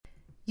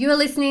You are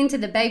listening to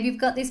the Babe You've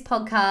Got This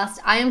podcast.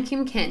 I am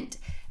Kim Kent.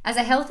 As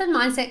a health and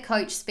mindset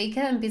coach, speaker,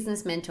 and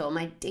business mentor,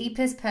 my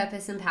deepest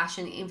purpose and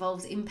passion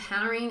involves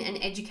empowering and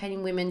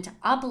educating women to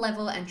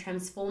up-level and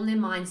transform their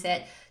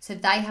mindset so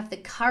they have the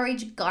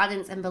courage,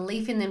 guidance, and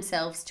belief in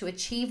themselves to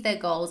achieve their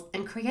goals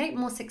and create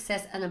more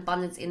success and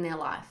abundance in their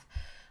life.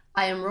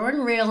 I am raw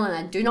and real, and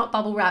I do not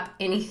bubble wrap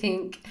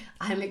anything.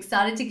 I am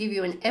excited to give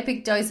you an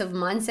epic dose of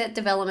mindset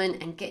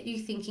development and get you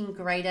thinking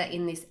greater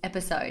in this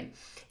episode.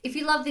 If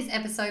you love this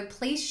episode,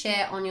 please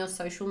share on your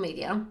social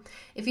media.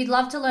 If you'd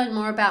love to learn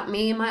more about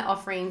me and my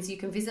offerings, you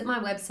can visit my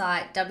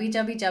website,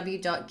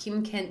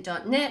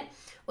 www.kimkent.net,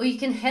 or you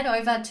can head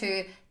over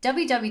to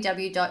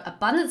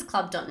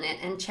www.abundanceclub.net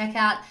and check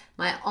out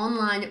my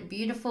online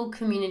beautiful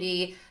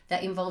community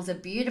that involves a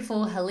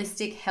beautiful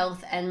holistic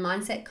health and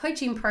mindset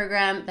coaching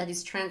program that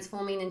is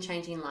transforming and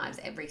changing lives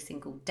every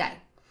single day.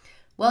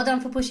 Well done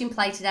for pushing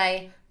play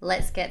today.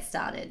 Let's get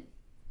started.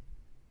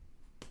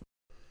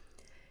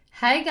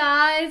 Hey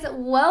guys,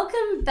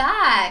 welcome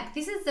back.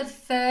 This is the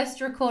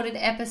first recorded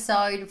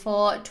episode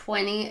for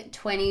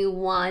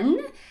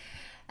 2021.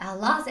 Our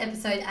last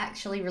episode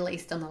actually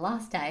released on the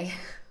last day,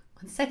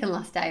 on the second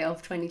last day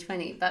of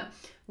 2020. But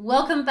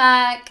welcome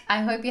back.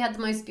 I hope you had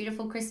the most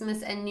beautiful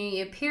Christmas and New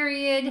Year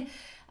period.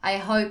 I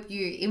hope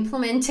you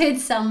implemented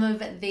some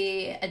of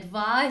the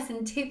advice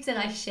and tips that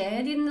I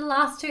shared in the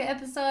last two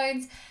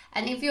episodes.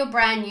 And if you're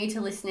brand new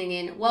to listening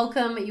in,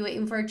 welcome. You are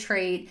in for a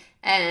treat.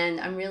 And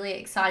I'm really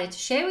excited to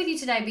share with you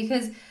today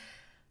because,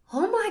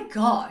 oh my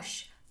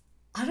gosh,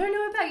 I don't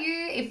know about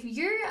you. If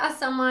you are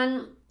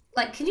someone,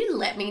 can you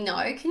let me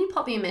know? Can you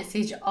pop me a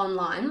message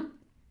online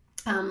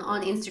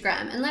on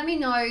Instagram and let me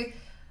know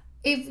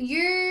if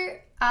you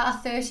are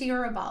 30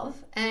 or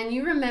above and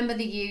you remember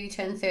the year you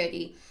turned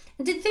 30.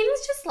 Did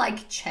things just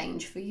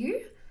change for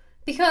you?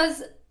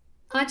 Because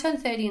I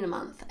turned 30 in a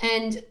month,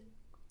 and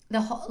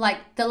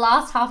the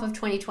last half of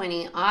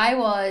 2020, I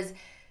was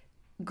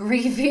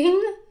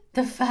grieving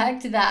the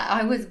fact that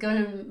I was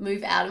going to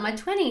move out of my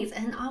 20s.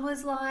 And I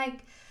was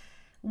like,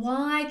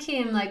 why,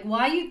 Kim?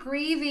 Why are you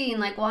grieving?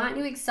 Why aren't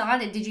you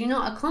excited? Did you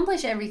not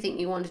accomplish everything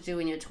you wanted to do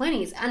in your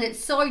 20s? And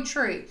it's so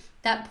true.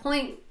 That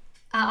point,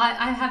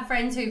 I have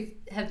friends who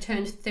have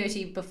turned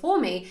 30 before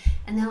me,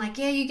 and they're like,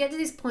 yeah, you get to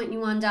this point and you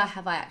wonder,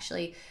 have I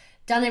actually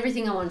done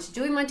everything I wanted to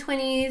do in my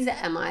 20s?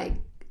 Am I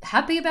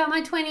happy about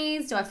my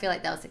 20s? Do I feel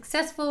like they were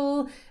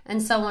successful?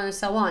 And so on and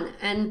so on.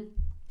 And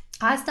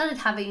I started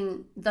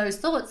having those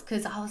thoughts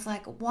because I was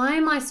like, why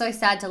am I so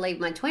sad to leave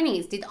my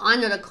 20s? Did I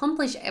not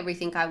accomplish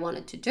everything I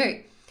wanted to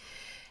do?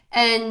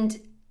 And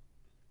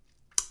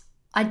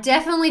I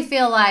definitely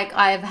feel like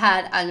I've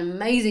had an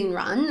amazing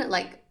run,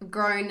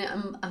 grown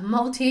a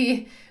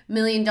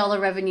multi-million-dollar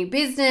revenue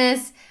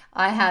business.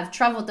 I have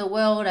traveled the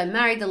world. I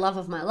married the love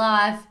of my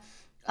life.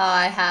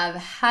 I have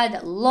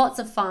had lots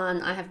of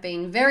fun. I have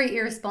been very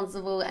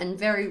irresponsible and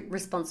very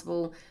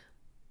responsible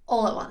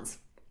all at once.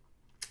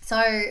 So,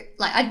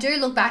 I do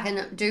look back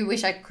and do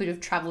wish I could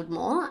have traveled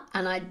more.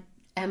 And I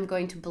am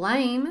going to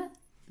blame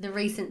the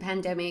recent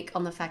pandemic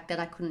on the fact that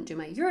I couldn't do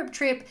my Europe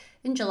trip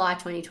in July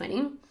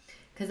 2020,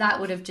 because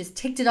that would have just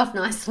ticked it off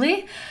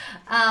nicely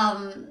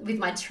with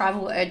my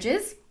travel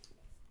urges.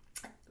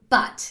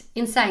 But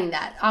in saying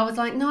that, I was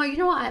like, no, you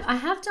know what?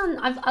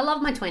 I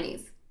love my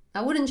 20s.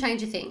 I wouldn't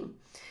change a thing.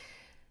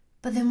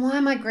 But then why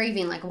am I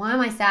grieving? Why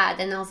am I sad?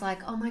 And I was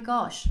like, oh my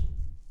gosh.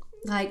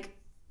 I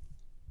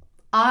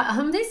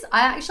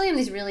actually am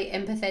this really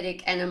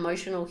empathetic and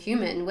emotional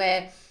human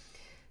where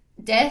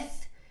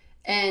death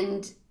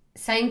and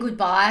saying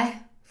goodbye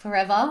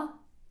forever,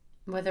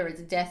 whether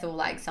it's death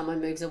or someone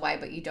moves away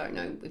but you don't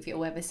know if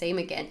you'll ever see him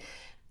again,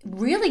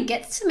 really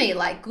gets to me.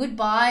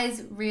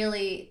 Goodbyes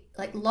really,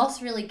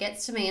 loss really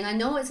gets to me. And I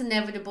know it's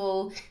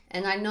inevitable,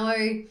 and I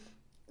know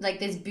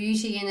there's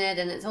beauty in it,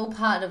 and it's all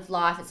part of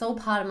life. It's all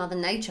part of Mother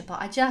Nature. But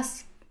I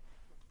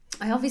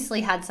obviously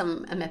had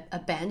some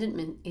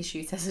abandonment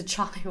issues as a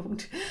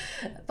child.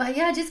 But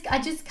yeah, I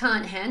just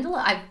can't handle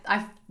it.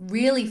 I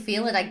really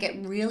feel it. I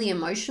get really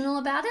emotional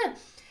about it.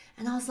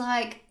 And I was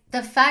like,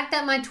 the fact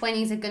that my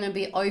 20s are going to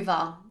be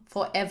over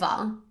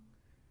forever,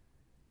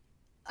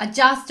 I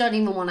just don't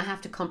even want to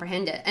have to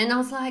comprehend it. And I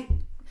was like,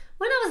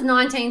 when I was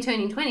 19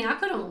 turning 20, I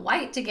couldn't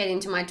wait to get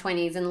into my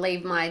 20s and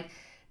leave my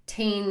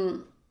teens.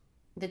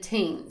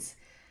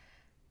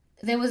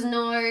 There was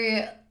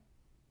no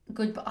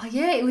goodbye. Oh,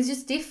 yeah, it was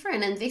just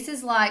different. And this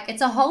is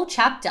it's a whole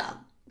chapter.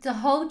 It's a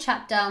whole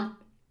chapter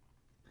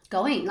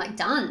going,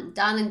 done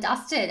and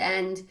dusted.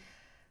 And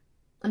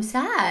I'm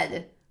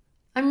sad.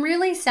 I'm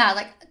really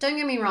sad. Don't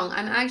get me wrong.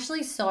 I'm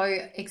actually so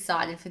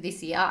excited for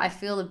this year. I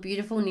feel a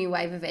beautiful new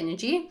wave of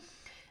energy.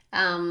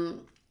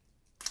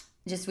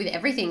 Just with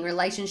everything,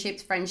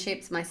 relationships,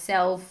 friendships,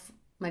 myself,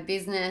 my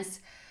business.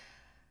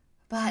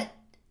 But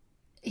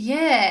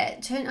yeah,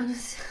 I'm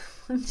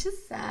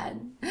just sad.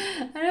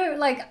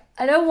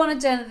 I don't want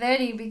to turn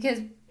 30 because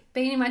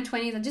being in my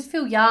 20s, I just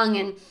feel young.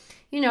 And,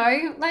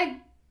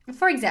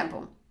 for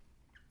example,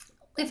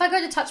 if I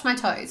go to touch my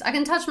toes, I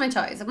can touch my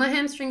toes. My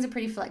hamstrings are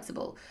pretty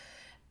flexible.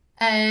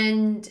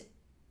 And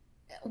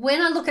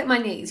when I look at my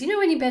knees, you know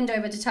when you bend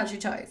over to touch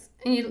your toes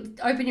and you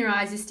open your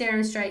eyes, you're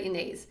staring straight at your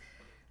knees.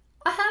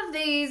 I have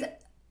these,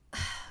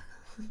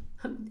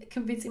 I'm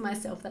convincing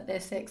myself that they're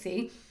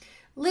sexy,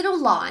 little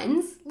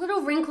lines,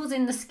 little wrinkles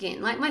in the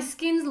skin. Like my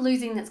skin's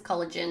losing its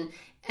collagen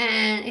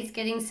and it's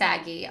getting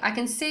saggy. I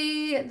can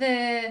see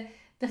the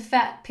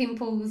fat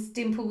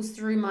dimples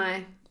through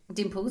my,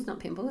 dimples, not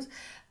pimples,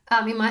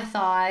 in my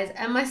thighs,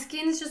 and my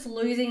skin's just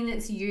losing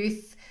its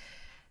youth.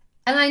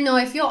 And I know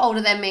if you're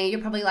older than me,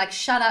 you're probably like,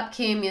 shut up,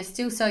 Kim, you're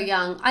still so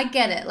young. I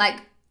get it.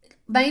 Like,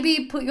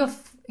 maybe put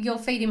your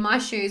feet in my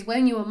shoes.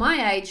 When you were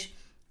my age,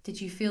 did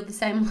you feel the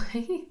same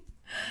way?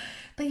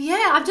 But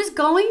yeah, I'm just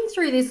going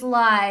through this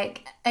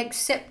like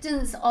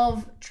acceptance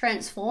of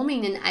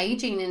transforming and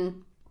aging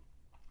and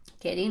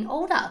getting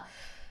older.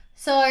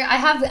 So I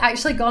have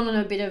actually gone on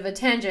a bit of a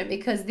tangent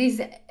because this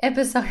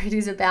episode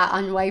is about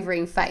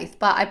unwavering faith.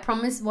 But I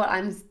promise what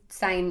I'm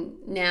saying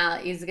now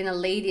is going to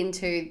lead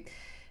into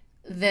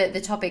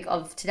the topic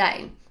of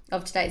today's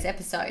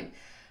episode.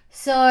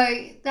 So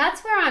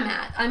that's where I'm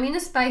at. I'm in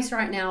a space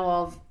right now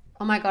of,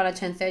 oh my God, I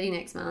turn 30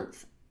 next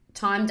month.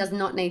 Time does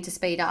not need to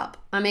speed up.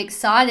 I'm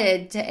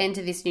excited to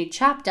enter this new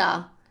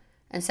chapter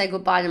and say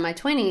goodbye to my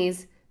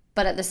 20s,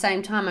 but at the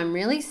same time, I'm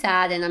really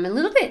sad and I'm a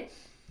little bit,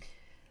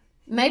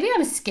 maybe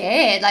I'm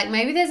scared. Like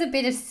maybe there's a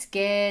bit of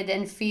scared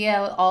and fear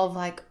of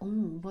like,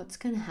 oh, what's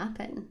going to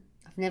happen?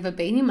 I've never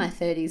been in my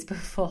 30s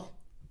before.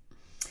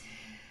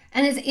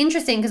 And it's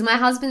interesting because my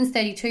husband's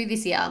 32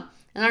 this year,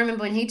 and I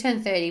remember when he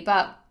turned 30,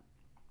 but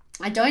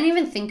I don't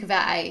even think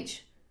about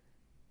age.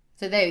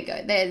 So there we go.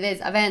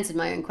 I've answered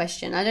my own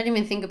question. I don't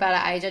even think about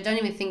our age. I don't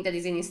even think that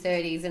he's in his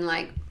 30s and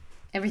like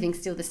everything's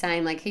still the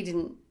same. Like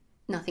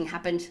nothing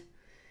happened.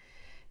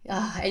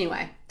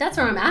 Anyway, that's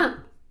where I'm at.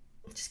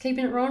 Just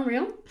keeping it raw and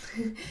real.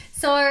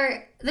 So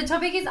the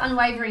topic is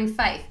unwavering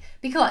faith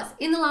because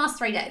in the last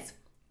 3 days,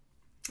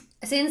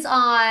 since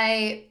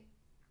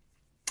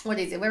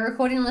we're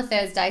recording on a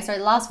Thursday, so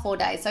the last 4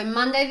 days. So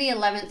Monday the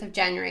 11th of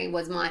January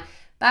was my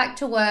back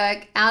to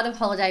work, out of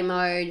holiday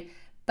mode,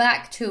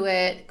 back to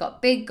it,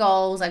 got big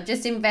goals. I've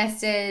just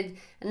invested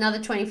another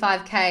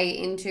 25K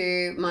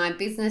into my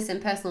business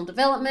and personal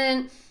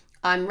development.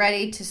 I'm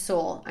ready to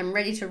soar. I'm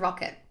ready to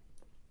rock it.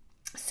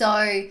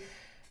 So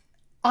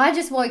I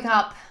just woke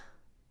up.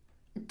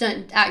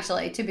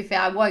 To be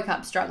fair, I woke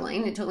up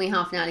struggling. It took me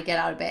half an hour to get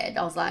out of bed.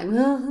 I was like,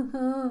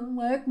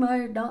 work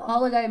mode, not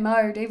holiday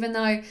mode, even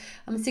though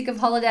I'm sick of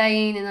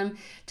holidaying and I'm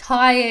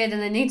tired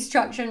and I need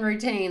structure and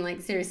routine.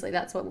 Like seriously,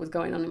 that's what was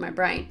going on in my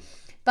brain.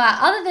 But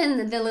other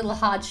than the little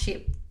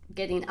hardship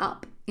getting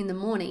up in the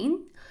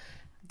morning,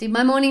 did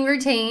my morning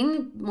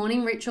routine,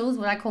 morning rituals,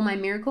 what I call my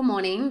miracle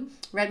morning,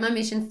 read my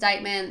mission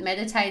statement,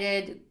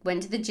 meditated,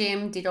 went to the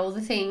gym, did all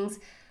the things.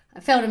 I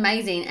felt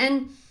amazing.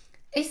 And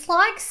it's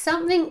like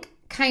something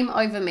came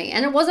over me,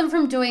 and it wasn't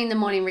from doing the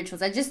morning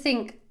rituals. I just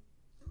think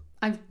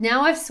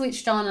I've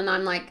switched on and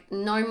I'm like,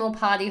 no more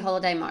party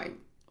holiday mode.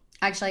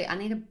 Actually, I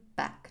need to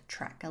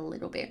backtrack a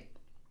little bit.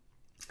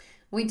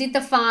 We did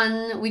the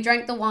fun, we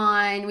drank the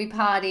wine, we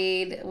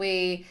partied,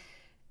 we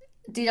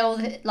did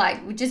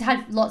we just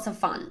had lots of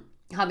fun,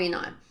 hubby and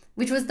I,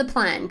 which was the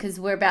plan because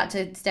we're about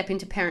to step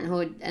into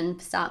parenthood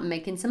and start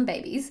making some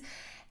babies.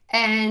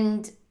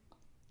 And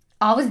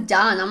I was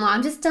done.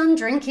 I'm just done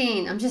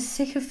drinking. I'm just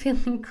sick of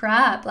feeling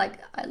crap. Like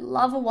I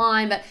love a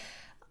wine, but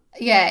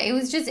yeah, it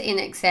was just in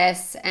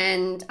excess.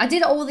 And I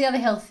did all the other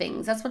health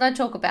things. That's what I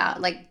talk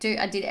about. I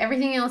did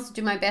everything else to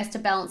do my best to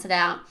balance it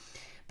out.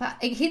 But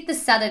it hit the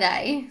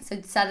Saturday.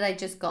 So Saturday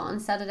just gone.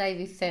 Saturday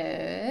the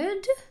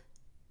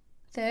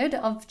 3rd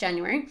of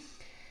January.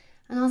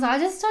 And I was like, I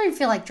just don't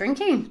feel like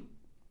drinking.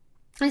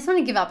 I just want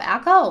to give up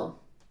alcohol.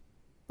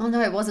 Oh no,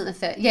 it wasn't the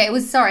 3rd. Yeah, it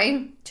was,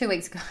 2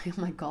 weeks ago.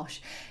 Oh my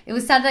gosh. It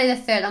was Saturday the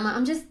 3rd. I'm like,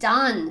 I'm just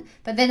done.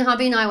 But then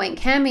hubby and I went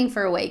camping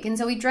for a week. And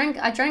so I drank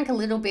a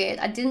little bit.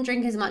 I didn't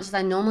drink as much as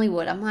I normally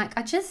would. I'm like,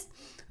 I'm just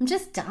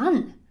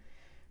done.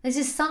 There's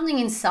just something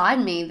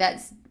inside me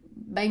that's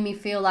made me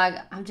feel like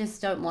I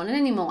just don't want it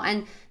anymore.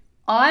 And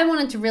I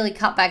wanted to really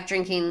cut back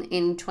drinking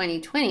in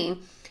 2020.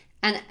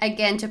 And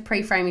again, to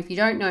pre-frame, if you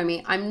don't know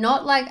me, I'm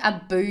not like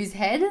a booze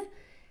head.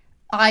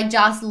 I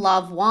just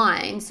love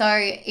wine. So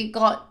it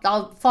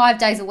got 5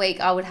 days a week,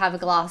 I would have a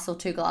glass or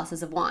 2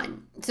 glasses of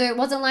wine. So it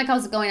wasn't like I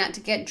was going out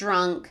to get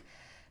drunk,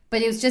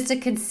 but it was just a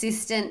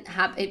consistent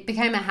habit. It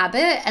became a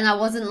habit and I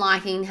wasn't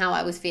liking how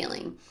I was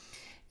feeling.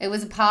 It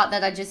was a part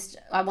that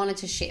I wanted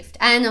to shift.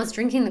 And I was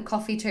drinking the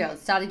coffee too. I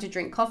was starting to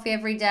drink coffee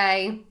every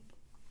day.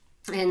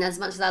 And as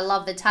much as I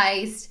love the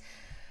taste,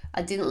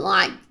 I didn't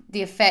like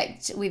the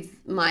effect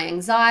with my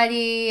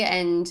anxiety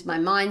and my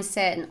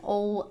mindset and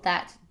all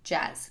that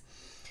jazz.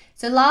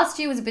 So last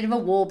year was a bit of a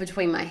war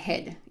in my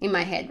head,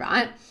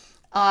 right?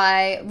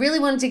 I really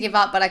wanted to give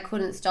up, but I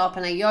couldn't stop,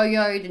 and I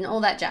yo-yoed and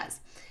all that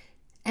jazz.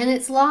 And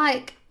it's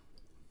like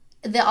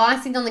the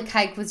icing on the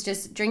cake was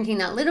just drinking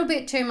that little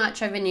bit too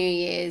much over New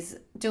Year's,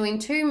 doing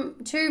too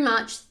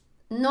much,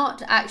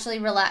 not actually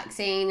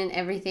relaxing and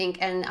everything,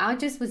 and I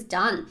just was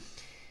done.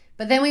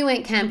 But then we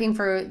went camping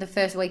for the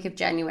first week of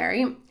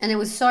January, and it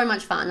was so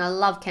much fun. I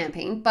love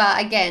camping. But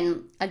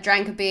again, I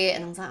drank a bit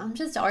and I was like, I'm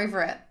just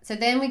over it. So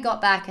then we got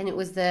back, and it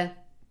was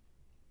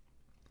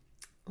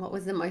what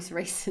was the most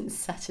recent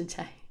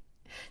Saturday?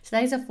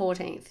 Today's the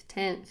 14th,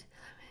 10th,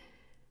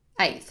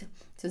 8th.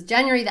 So it's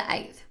January the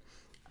 8th.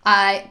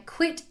 I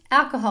quit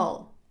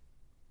alcohol.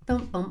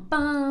 Bum, bum,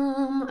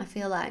 bum. I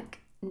feel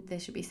like there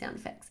should be sound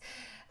effects.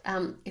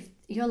 If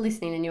you're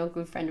listening and you're a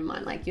good friend of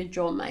mine, like your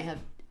jaw may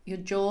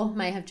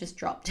have just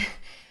dropped.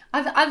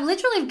 I've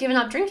literally given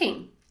up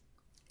drinking.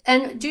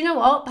 And do you know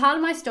what? Part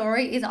of my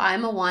story is I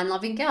am a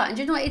wine-loving gal. And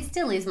do you know what? It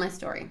still is my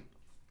story.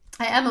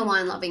 I am a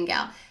wine-loving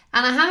gal.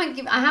 And I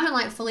haven't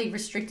like fully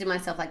restricted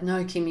myself, like,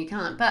 no, Kim, you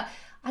can't. But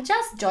I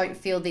just don't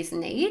feel this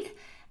need.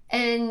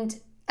 And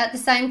at the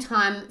same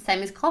time,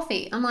 same as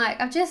coffee, I'm like,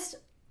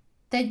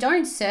 they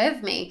don't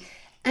serve me.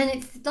 And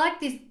it's like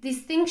this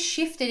thing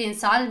shifted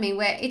inside of me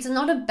where it's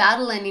not a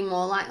battle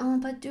anymore. Like, oh,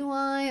 but do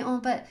I? Oh,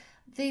 but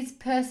this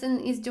person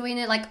is doing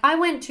it. Like, I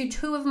went to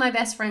 2 of my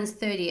best friends'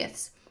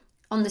 30ths.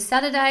 On the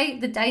Saturday,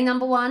 the day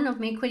number 1 of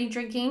me quitting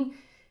drinking,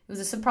 it was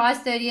a surprise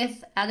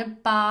 30th at a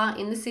bar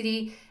in the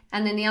city.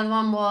 And then the other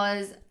one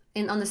was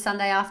on the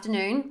Sunday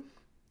afternoon.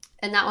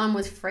 And that one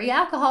was free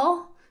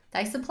alcohol.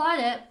 They supplied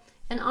it.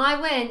 And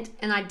I went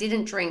and I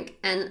didn't drink.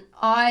 And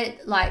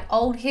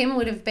old Kim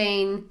would have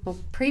been, or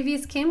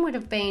previous Kim would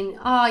have been,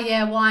 oh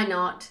yeah, why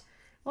not?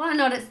 Why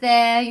not? It's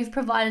there. You've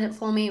provided it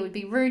for me. It would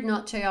be rude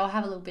not to. I'll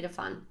have a little bit of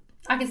fun.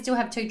 I can still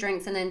have 2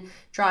 drinks and then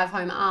drive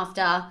home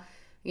after,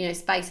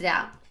 space it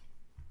out.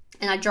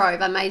 And I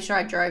drove. I made sure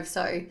I drove.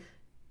 So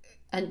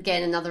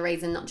again, another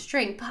reason not to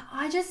drink. But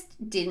I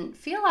just didn't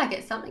feel like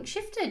it. Something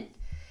shifted.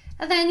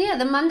 And then,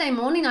 the Monday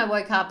morning I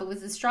woke up, it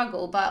was a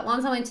struggle. But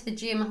once I went to the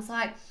gym, I was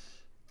like,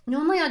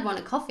 normally I'd want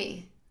a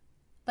coffee.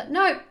 But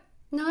no,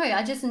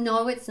 I just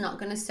know it's not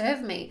going to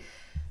serve me.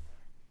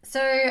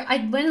 So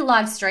I went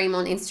live stream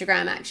on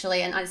Instagram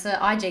actually, and it's an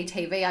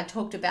IGTV. I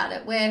talked about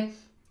it where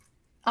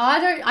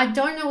I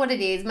don't know what it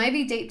is.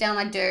 Maybe deep down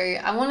I do.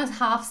 I want to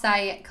half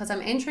say because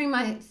I'm entering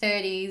my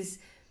 30s.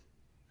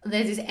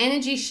 There's this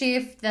energy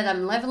shift that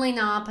I'm leveling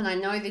up, and I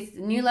know this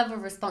new level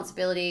of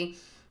responsibility,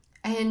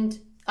 and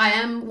I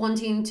am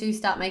wanting to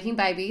start making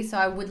babies. So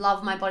I would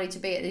love my body to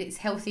be at its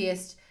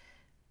healthiest.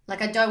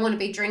 Like, I don't want to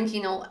be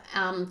drinking all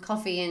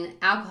coffee and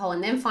alcohol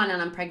and then find out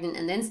I'm pregnant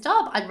and then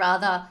stop. I'd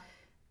rather,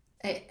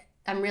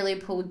 I'm really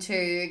pulled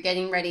to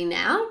getting ready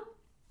now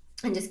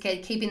and just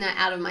keeping that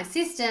out of my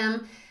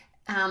system.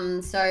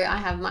 So I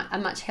have a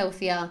much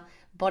healthier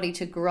body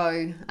to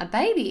grow a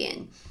baby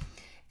in.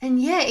 And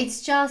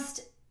it's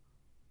just,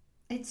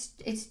 it's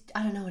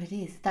I don't know what it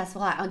is. That's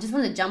why I just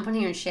want to jump on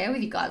here and share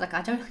with you guys. Like,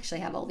 I don't actually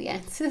have all the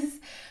answers.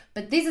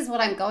 But this is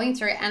what I'm going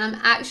through, and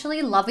I'm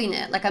actually loving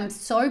it. Like, I'm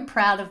so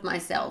proud of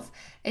myself.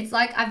 It's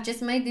like I've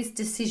just made this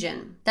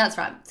decision. That's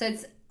right. So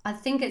I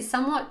think it's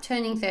somewhat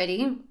turning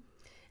 30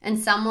 and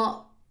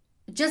somewhat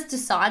just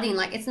deciding,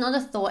 like, it's not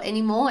a thought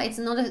anymore. It's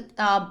not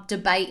a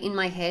debate in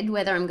my head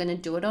whether I'm going to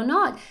do it or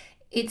not.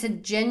 It's a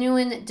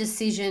genuine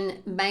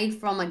decision made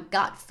from a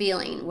gut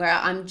feeling where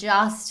I'm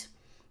just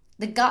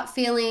the gut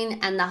feeling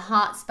and the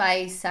heart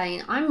space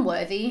saying, I'm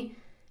worthy.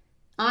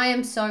 I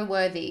am so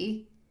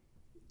worthy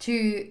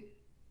to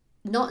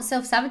not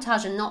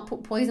self-sabotage and not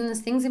put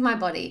poisonous things in my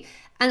body.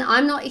 And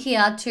I'm not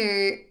here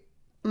to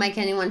make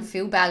anyone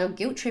feel bad or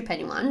guilt trip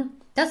anyone.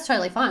 That's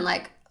totally fine.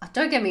 Like,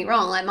 don't get me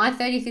wrong. Like, my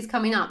 30th is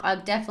coming up. I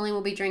definitely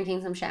will be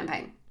drinking some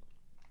champagne.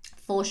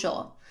 For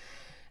sure.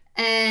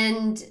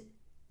 And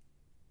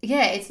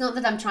it's not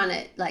that I'm trying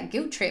to like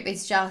guilt trip.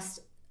 It's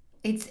just,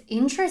 it's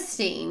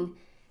interesting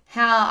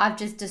how I've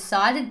just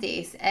decided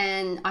this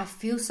and I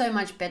feel so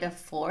much better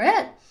for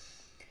it.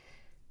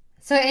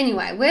 So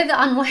anyway, where the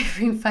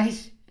unwavering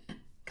faith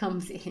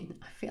comes in,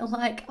 I feel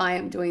like I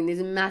am doing this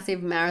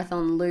massive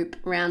marathon loop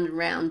round and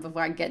round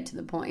before I get to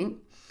the point,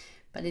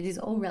 but it is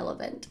all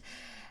relevant.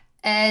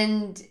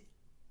 And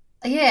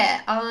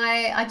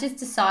I just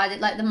decided,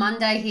 like, the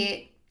Monday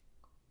hit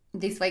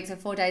this week, so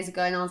 4 days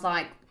ago, and I was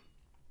like,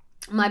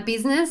 my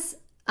business,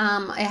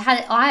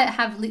 I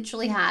have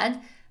literally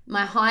had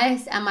my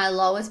highest and my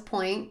lowest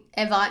point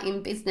ever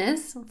in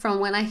business from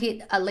when I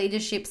hit a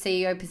leadership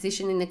CEO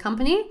position in the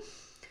company.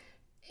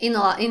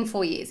 In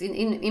 4 years,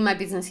 in my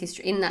business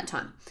history, in that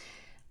time.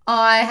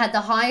 I had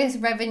the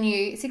highest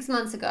revenue 4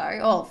 months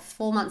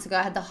ago,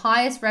 I had the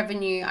highest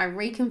revenue. I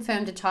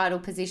reconfirmed a title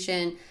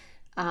position.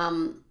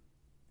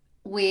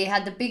 We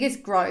had the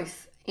biggest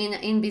growth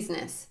in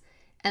business.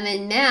 And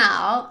then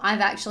now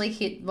I've actually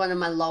hit one of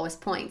my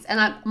lowest points.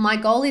 And my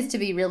goal is to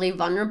be really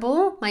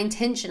vulnerable. My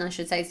intention, I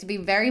should say, is to be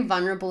very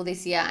vulnerable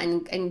this year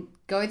and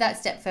go that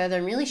step further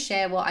and really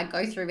share what I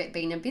go through with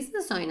being a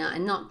business owner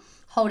and not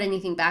hold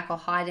anything back or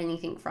hide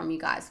anything from you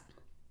guys,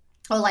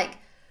 or like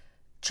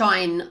try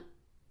and,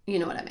 you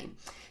know what I mean.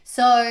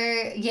 So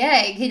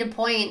it hit a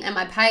point and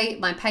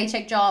my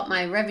paycheck dropped,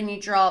 my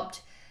revenue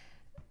dropped.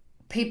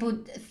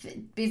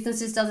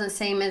 Business just doesn't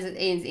seem as it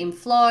is in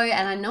flow.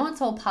 And I know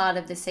it's all part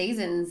of the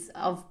seasons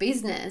of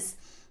business.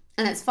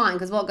 And it's fine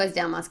because what goes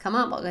down must come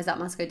up, what goes up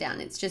must go down.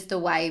 It's just a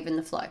wave in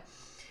the flow.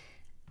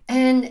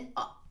 And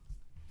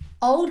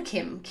old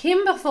Kim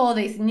before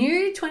this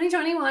new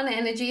 2021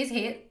 energy is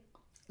hit,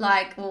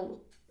 like,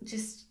 well,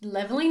 just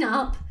leveling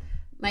up,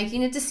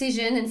 making a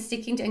decision and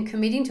sticking to and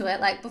committing to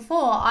it. Like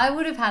before, I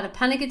would have had a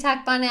panic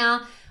attack by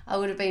now. I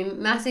would have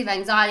been massive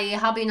anxiety.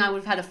 Hubby and I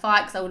would have had a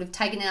fight because I would have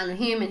taken it out on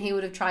him and he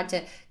would have tried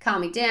to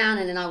calm me down,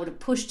 and then I would have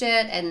pushed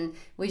it and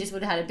we just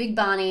would have had a big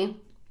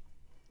Barney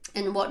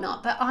and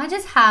whatnot. But I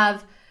just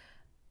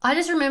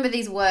remember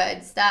these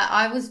words that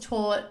I was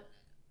taught,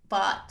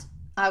 but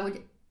I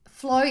would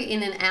flow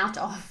in and out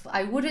of.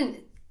 I wouldn't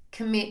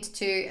commit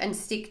to and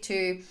stick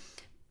to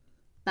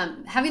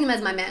having them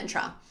as my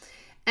mantra.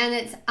 And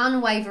it's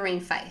unwavering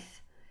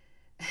faith.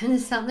 And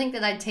it's something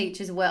that I teach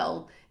as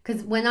well.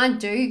 Because when I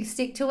do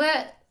stick to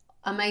it,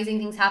 amazing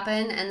things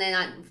happen. And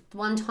then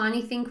one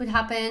tiny thing could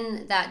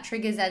happen that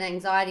triggers an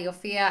anxiety or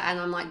fear, and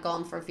I'm like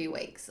gone for a few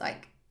weeks.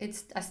 Like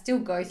I still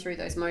go through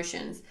those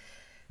motions.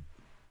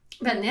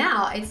 But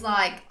now it's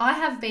like I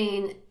have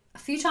been a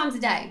few times a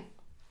day.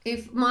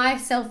 If my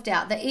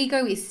self-doubt, the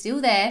ego is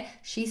still there,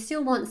 she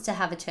still wants to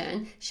have a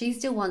turn, she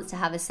still wants to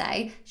have a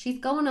say, she's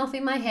going off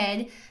in my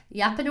head,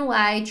 yapping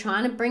away,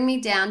 trying to bring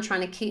me down, trying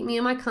to keep me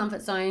in my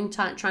comfort zone,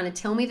 trying to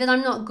tell me that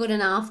I'm not good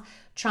enough,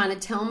 trying to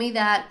tell me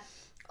that,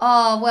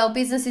 oh, well,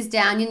 business is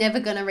down, you're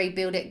never going to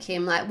rebuild it,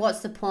 Kim. Like,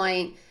 what's the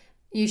point?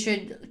 You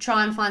should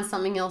try and find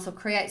something else or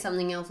create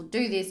something else or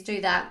do this,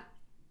 do that.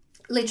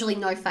 Literally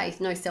no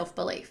faith, no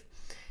self-belief.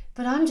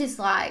 But I'm just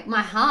like,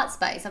 my heart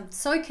space, I'm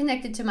so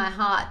connected to my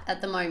heart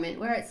at the moment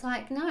where it's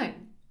like, no,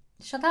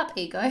 shut up,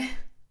 ego.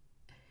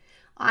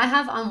 I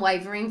have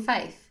unwavering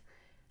faith.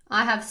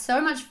 I have so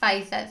much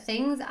faith that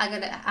things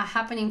are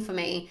happening for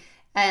me.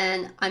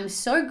 And I'm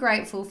so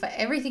grateful for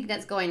everything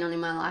that's going on in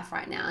my life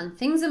right now. And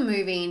things are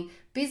moving,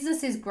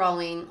 business is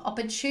growing,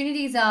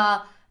 opportunities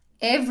are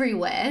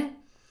everywhere.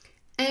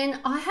 And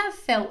I have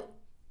felt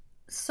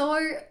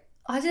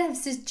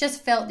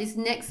just felt this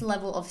next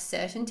level of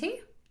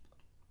certainty.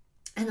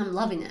 And I'm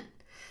loving it.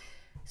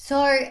 So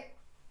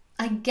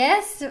I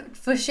guess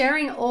for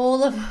sharing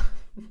all of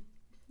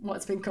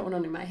what's been going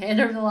on in my head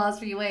over the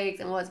last few weeks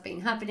and what's been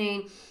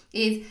happening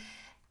is,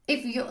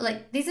 if you're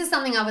like, this is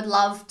something I would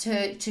love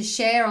to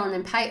share on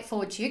and pay it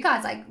forward to you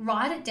guys. Like,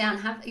 write it down.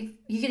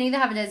 You can either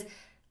have it as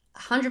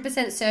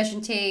 100%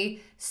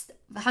 certainty,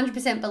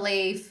 100%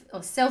 belief,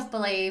 or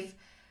self-belief.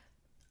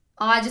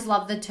 I just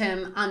love the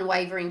term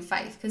unwavering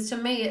faith, because to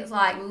me it's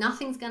like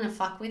nothing's going to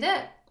fuck with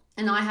it.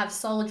 And I have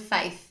solid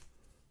faith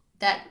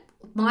that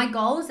my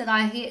goals that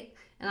I hit,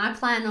 and I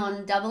plan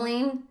on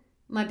doubling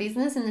my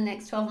business in the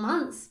next 12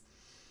 months.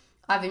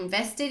 I've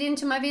invested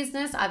into my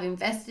business. I've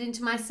invested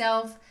into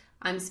myself.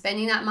 I'm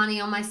spending that money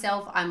on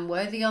myself. I'm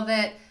worthy of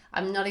it.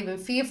 I'm not even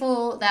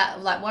fearful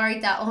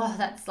worried that,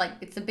 that's like,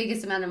 it's the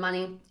biggest amount of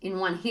money in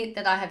one hit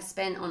that I have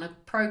spent on a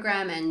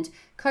program and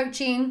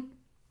coaching.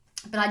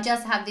 But I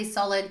just have this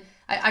solid,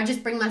 I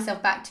just bring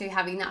myself back to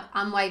having that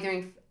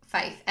unwavering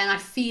faith, and I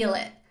feel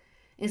it.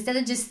 Instead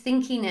of just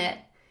thinking it,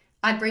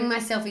 I bring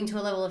myself into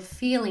a level of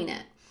feeling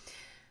it.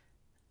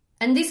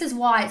 And this is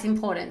why it's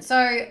important.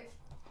 So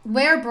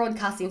we're a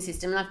broadcasting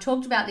system, and I've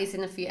talked about this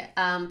in a few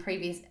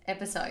previous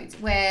episodes,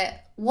 where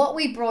what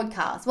we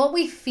broadcast, what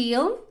we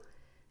feel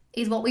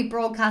is what we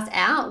broadcast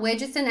out. We're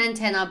just an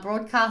antenna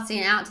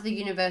broadcasting out to the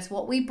universe.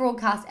 What we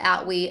broadcast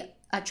out, we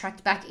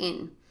attract back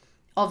in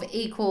of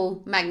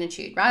equal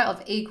magnitude, right?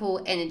 Of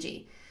equal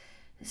energy.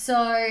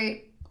 So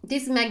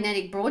this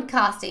magnetic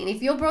broadcasting,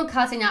 if you're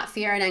broadcasting out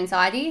fear and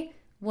anxiety,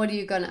 what are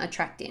you going to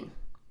attract in?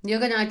 You're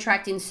going to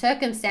attract in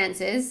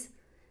circumstances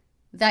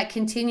that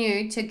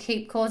continue to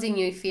keep causing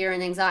you fear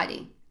and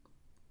anxiety.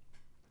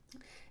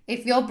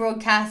 If you're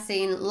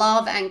broadcasting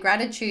love and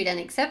gratitude and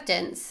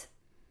acceptance,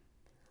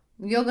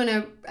 you're going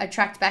to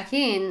attract back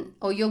in,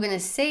 or you're going to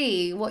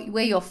see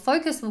where your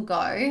focus will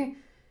go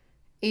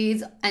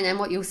is, and then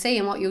what you'll see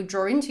and what you'll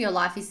draw into your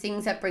life is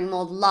things that bring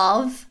more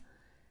love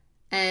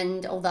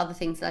and all the other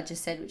things that I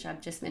just said, which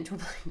I've just mental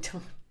blanked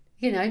on.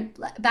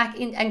 Back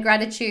in, and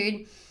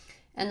gratitude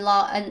and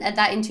love, and add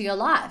that into your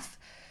life.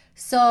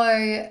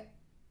 So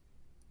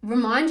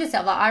remind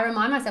yourself, I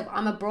remind myself,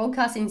 I'm a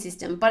broadcasting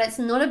system, but it's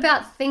not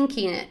about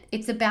thinking it.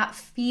 It's about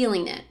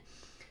feeling it.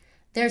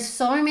 There's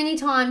so many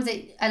times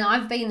and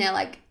I've been there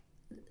like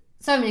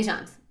so many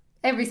times,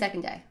 every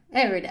second day,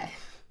 every day,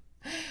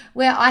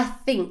 where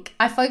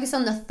I focus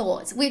on the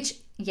thoughts, which,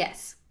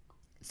 yes,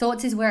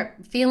 thoughts is where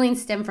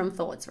feelings stem from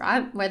thoughts,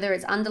 right? Whether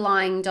it's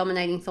underlying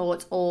dominating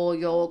thoughts or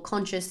your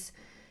conscious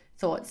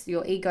thoughts,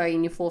 your ego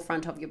in your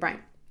forefront of your brain.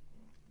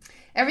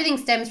 Everything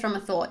stems from a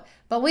thought,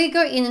 but we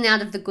go in and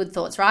out of the good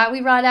thoughts, right?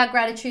 We write our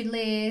gratitude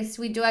list,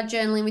 we do our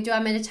journaling, we do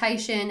our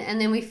meditation, and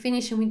then we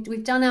finish and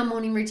we've done our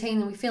morning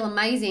routine and we feel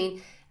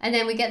amazing. And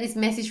then we get this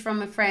message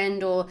from a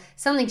friend or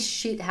something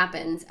shit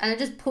happens and it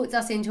just puts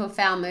us into a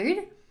foul mood,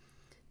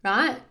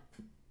 right?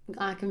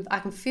 I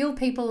can feel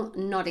people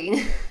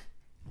nodding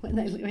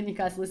when you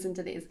guys listen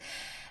to this.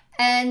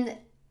 And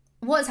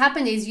what's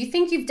happened is you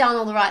think you've done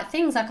all the right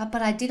things, like,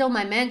 but I did all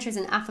my mantras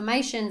and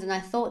affirmations and I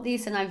thought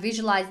this and I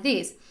visualized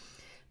this.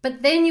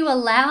 But then you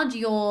allowed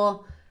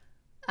your,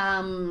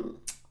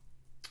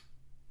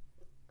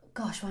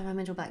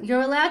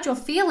 you're allowed your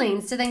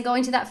feelings to then go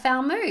into that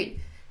foul mood.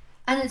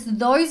 And it's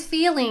those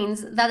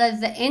feelings that are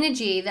the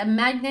energy, the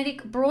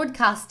magnetic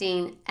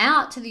broadcasting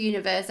out to the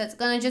universe that's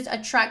going to just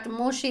attract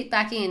more shit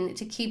back in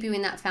to keep you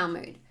in that foul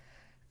mood.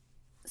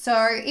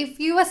 So if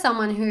you are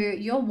someone who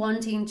you're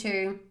wanting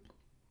to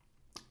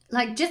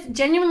like just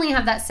genuinely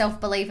have that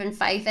self-belief and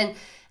faith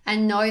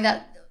and know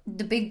that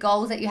the big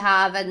goals that you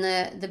have and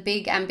the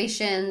big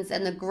ambitions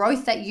and the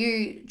growth that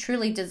you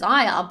truly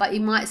desire, but you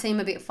might seem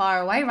a bit far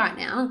away right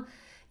now,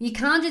 you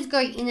can't just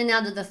go in and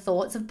out of the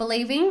thoughts of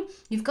believing.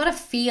 You've got to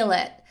feel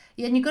it.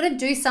 And you've got to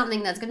do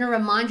something that's going to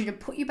remind you to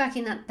put you back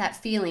in that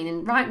feeling.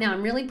 And right now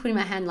I'm really putting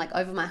my hand like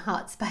over my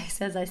heart space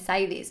as I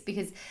say this,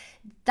 because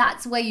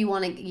that's where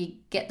you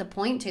get the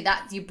point to.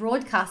 That's you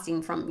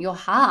broadcasting from your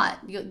heart,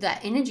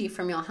 that energy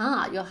from your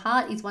heart. Your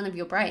heart is one of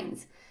your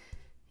brains.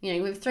 You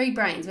know, we have 3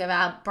 brains. We have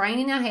our brain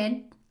in our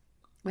head,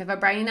 we have our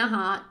brain in our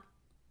heart,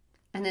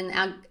 and then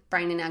our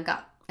brain in our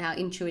gut, our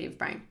intuitive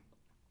brain,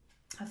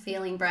 our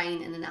feeling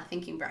brain, and then our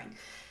thinking brain.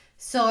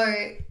 So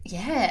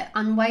yeah,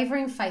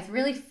 unwavering faith,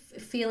 really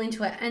feel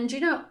into it. And do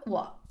you know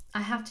what? I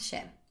have to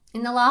share.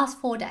 In the last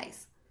 4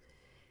 days,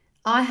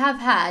 I have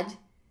had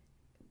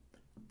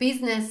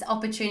business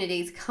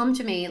opportunities come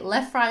to me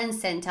left, right, and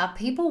center.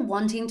 People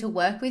wanting to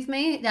work with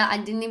me that I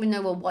didn't even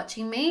know were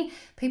watching me.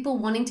 People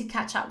wanting to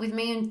catch up with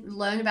me and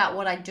learn about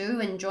what I do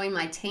and join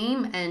my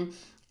team and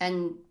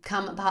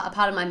come a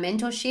part of my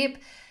mentorship.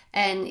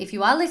 And if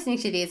you are listening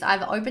to this,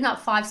 I've opened up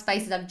 5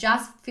 spaces. I've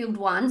just filled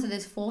 1, so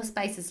there's 4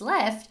 spaces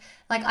left.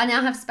 Like I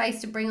now have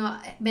space to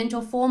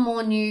mentor 4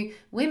 more new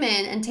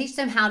women and teach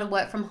them how to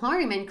work from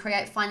home and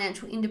create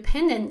financial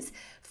independence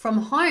from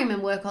home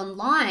and work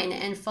online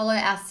and follow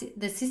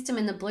the system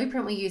and the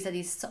blueprint we use that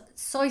is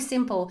so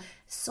simple,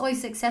 so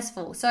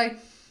successful. So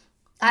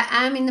I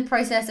am in the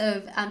process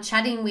of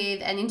chatting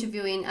with and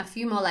interviewing a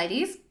few more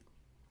ladies.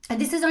 And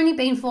this has only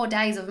been 4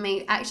 days of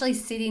me actually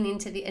sitting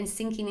into and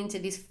sinking into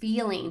this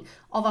feeling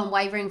of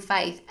unwavering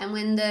faith. And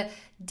when the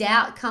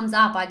doubt comes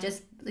up,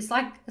 it's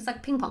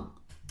like ping pong.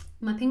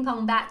 My ping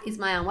pong bat is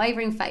my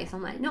unwavering faith.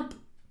 I'm like, nope,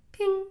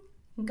 ping,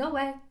 go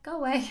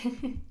away.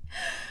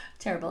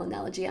 Terrible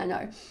analogy, I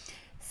know.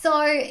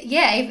 So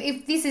yeah,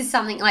 if this is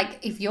something like,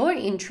 if you're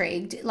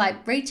intrigued,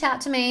 like reach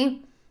out to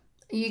me.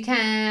 You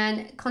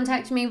can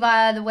contact me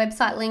via the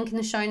website link in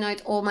the show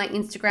notes or my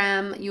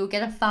Instagram. You'll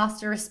get a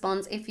faster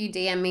response if you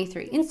DM me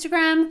through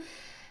Instagram.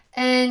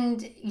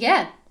 And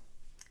yeah,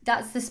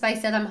 that's the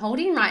space that I'm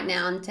holding right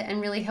now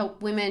and really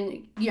help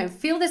women,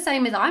 feel the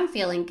same as I'm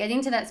feeling, get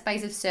into that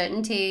space of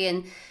certainty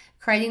and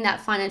creating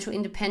that financial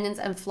independence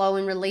and flow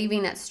and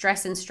relieving that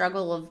stress and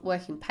struggle of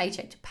working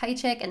paycheck to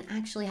paycheck and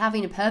actually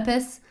having a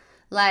purpose.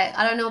 Like,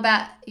 I don't know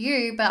about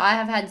you, but I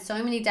have had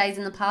so many days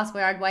in the past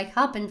where I'd wake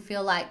up and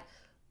feel like,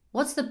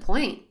 what's the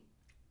point?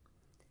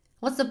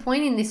 What's the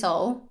point in this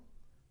all?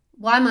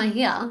 Why am I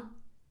here?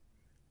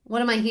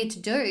 What am I here to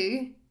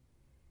do?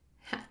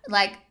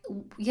 Like,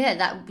 yeah,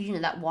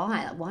 that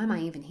why. Like, why am I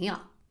even here?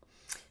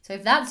 So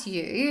if that's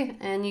you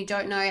and you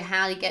don't know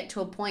how to get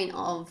to a point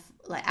of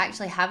like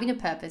actually having a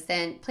purpose,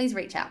 then please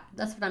reach out.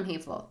 That's what I'm here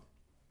for.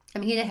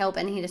 I'm here to help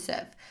and here to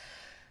serve.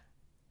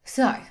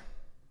 So,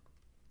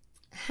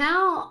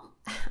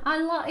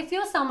 if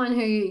you're someone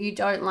who you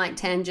don't like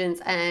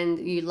tangents and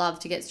you love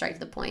to get straight to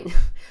the point,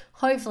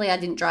 hopefully I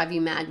didn't drive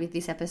you mad with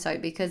this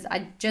episode, because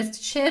I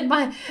just shared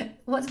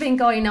what's been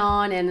going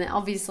on, and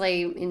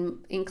obviously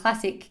in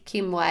classic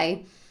Kim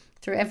way,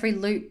 through every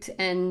loop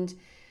and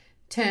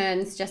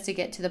turns just to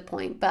get to the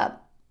point.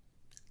 But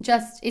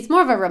it's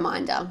more of a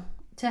reminder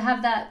to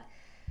have that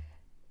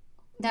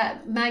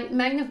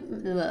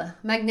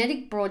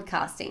magnetic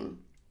broadcasting.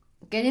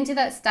 Get into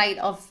that state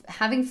of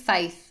having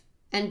faith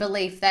and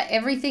belief that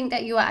everything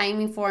that you are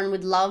aiming for and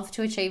would love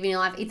to achieve in your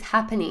life, it's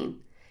happening.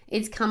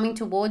 It's coming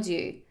towards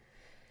you.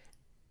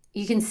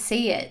 You can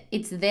see it.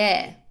 It's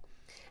there.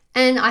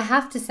 And I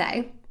have to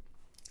say,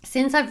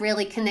 since I've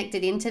really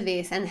connected into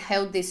this and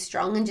held this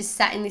strong and just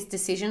sat in this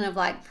decision of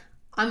like,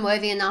 I'm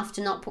worthy enough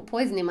to not put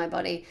poison in my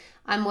body.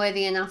 I'm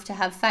worthy enough to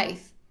have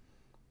faith.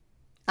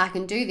 I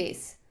can do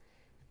this.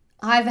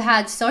 I've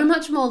had so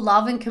much more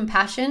love and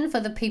compassion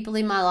for the people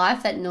in my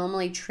life that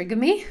normally trigger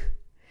me.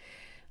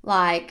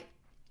 Like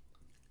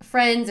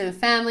friends and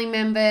family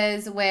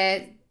members,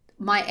 where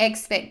my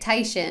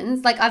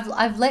expectations, like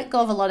I've let go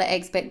of a lot of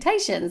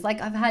expectations.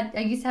 Like I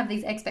used to have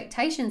these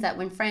expectations that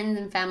when friends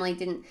and family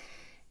didn't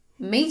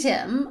meet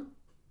them,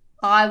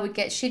 I would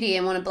get shitty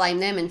and want to blame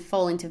them and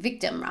fall into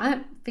victim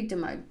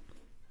mode.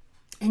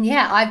 And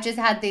yeah, I've just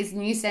had this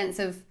new sense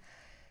of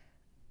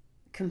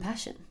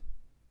compassion.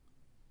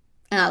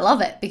 And I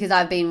love it because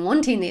I've been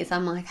wanting this.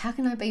 I'm like, how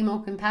can I be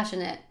more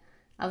compassionate?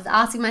 I was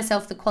asking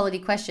myself the quality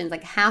questions,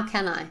 like, how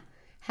can I?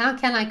 How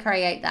can I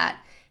create that?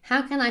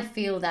 How can I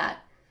feel that?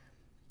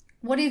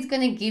 What is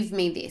going to give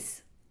me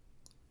this?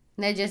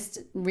 And they're just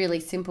really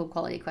simple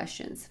quality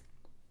questions.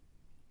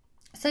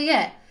 So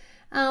yeah,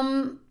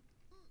 have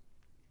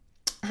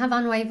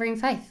unwavering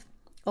faith,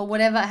 or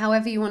whatever,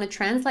 however you want to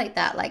translate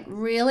that. Like,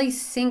 really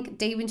sink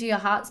deep into your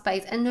heart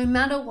space. And no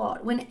matter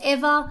what,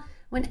 whenever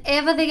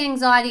the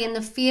anxiety and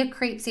the fear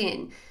creeps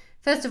in,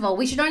 first of all,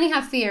 we should only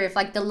have fear if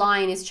like the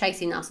lion is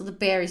chasing us or the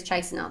bear is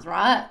chasing us,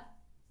 right?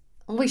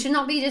 We should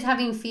not be just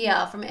having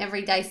fear from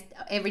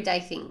everyday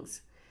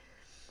things.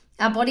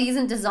 Our body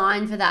isn't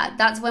designed for that.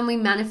 That's when we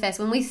manifest.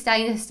 When we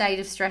stay in a state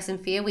of stress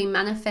and fear, we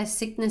manifest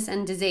sickness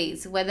and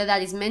disease, whether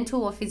that is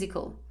mental or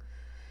physical.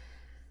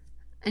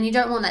 And you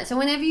don't want that. So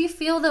whenever you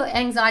feel the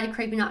anxiety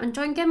creeping up, and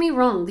don't get me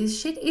wrong, this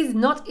shit is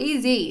not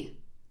easy.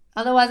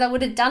 Otherwise, I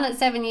would have done it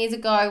 7 years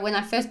ago when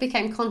I first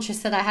became conscious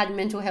that I had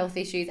mental health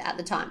issues at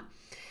the time.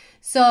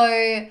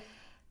 So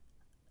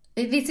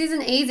this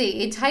isn't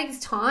easy. It takes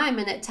time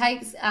and it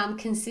takes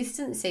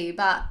consistency,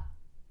 but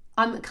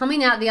I'm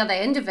coming out the other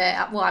end of it.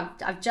 Well,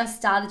 I've just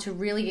started to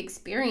really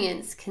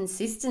experience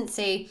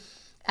consistency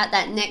at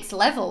that next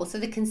level. So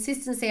the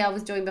consistency I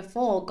was doing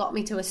before got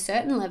me to a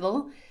certain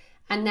level,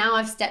 and now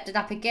I've stepped it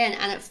up again,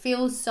 and it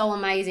feels so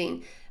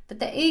amazing. But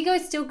the ego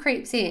still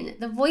creeps in.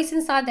 The voice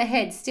inside the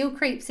head still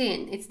creeps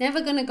in. It's never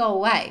going to go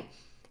away.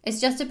 It's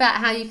just about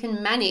how you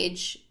can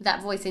manage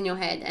that voice in your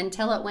head and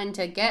tell it when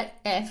to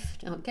get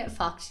effed or get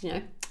fucked, you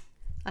know.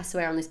 I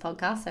swear on this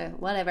podcast, so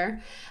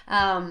whatever.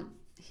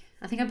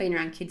 I think I've been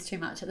around kids too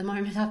much at the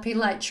moment. I've been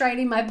like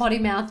training my potty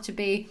mouth to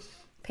be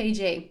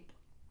PG.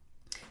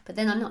 But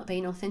then I'm not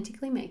being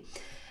authentically me.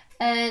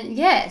 And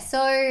yeah,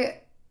 so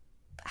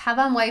have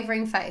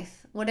unwavering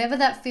faith. Whatever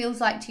that feels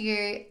like to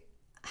you,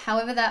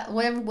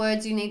 whatever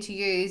words you need to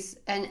use,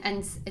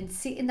 and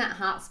sit in that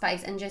heart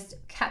space and just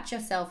catch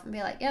yourself and be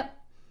like, yep,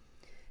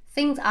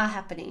 things are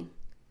happening.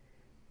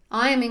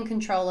 I am in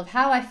control of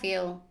how I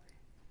feel,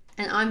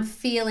 and I'm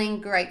feeling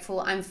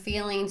grateful. I'm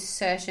feeling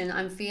certain.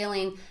 I'm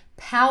feeling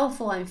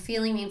powerful. I'm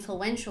feeling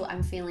influential.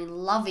 I'm feeling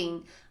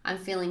loving. I'm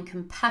feeling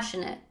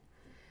compassionate.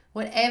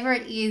 Whatever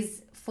it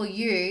is for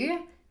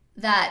you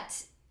that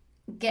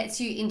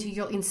gets you into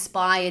your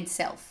inspired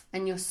self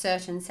and your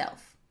certain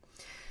self.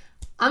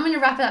 I'm going to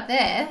wrap it up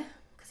there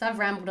because I've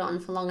rambled on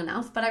for long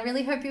enough, but I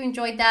really hope you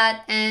enjoyed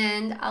that,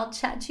 and I'll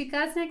chat to you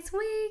guys next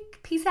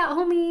week. Peace out,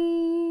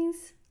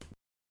 homies.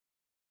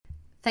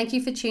 Thank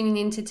you for tuning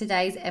in to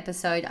today's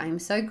episode. I'm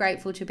so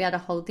grateful to be able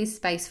to hold this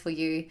space for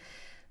you.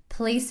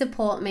 Please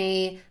support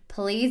me.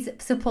 Please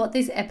support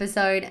this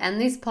episode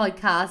and this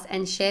podcast,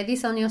 and share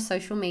this on your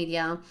social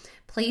media.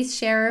 Please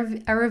share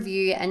a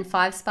review and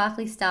 5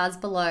 sparkly stars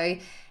below.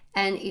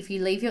 And if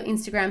you leave your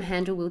Instagram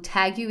handle, we'll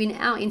tag you in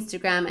our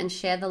Instagram and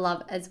share the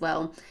love as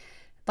well.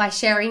 By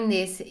sharing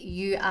this,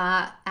 you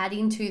are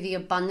adding to the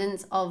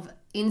abundance of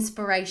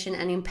inspiration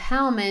and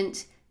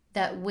empowerment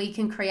that we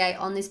can create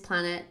on this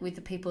planet with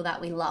the people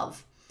that we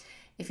love.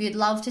 If you'd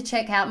love to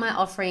check out my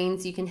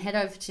offerings, you can head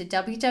over to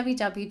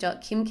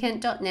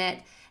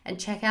www.kimkent.net and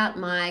check out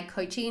my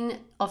coaching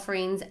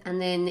offerings.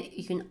 And then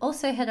you can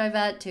also head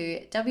over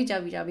to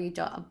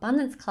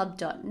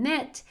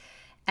www.abundanceclub.net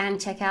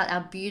and check out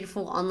our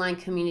beautiful online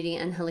community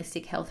and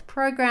holistic health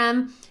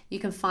program. You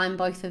can find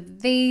both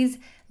of these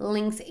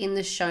links in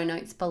the show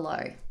notes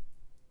below.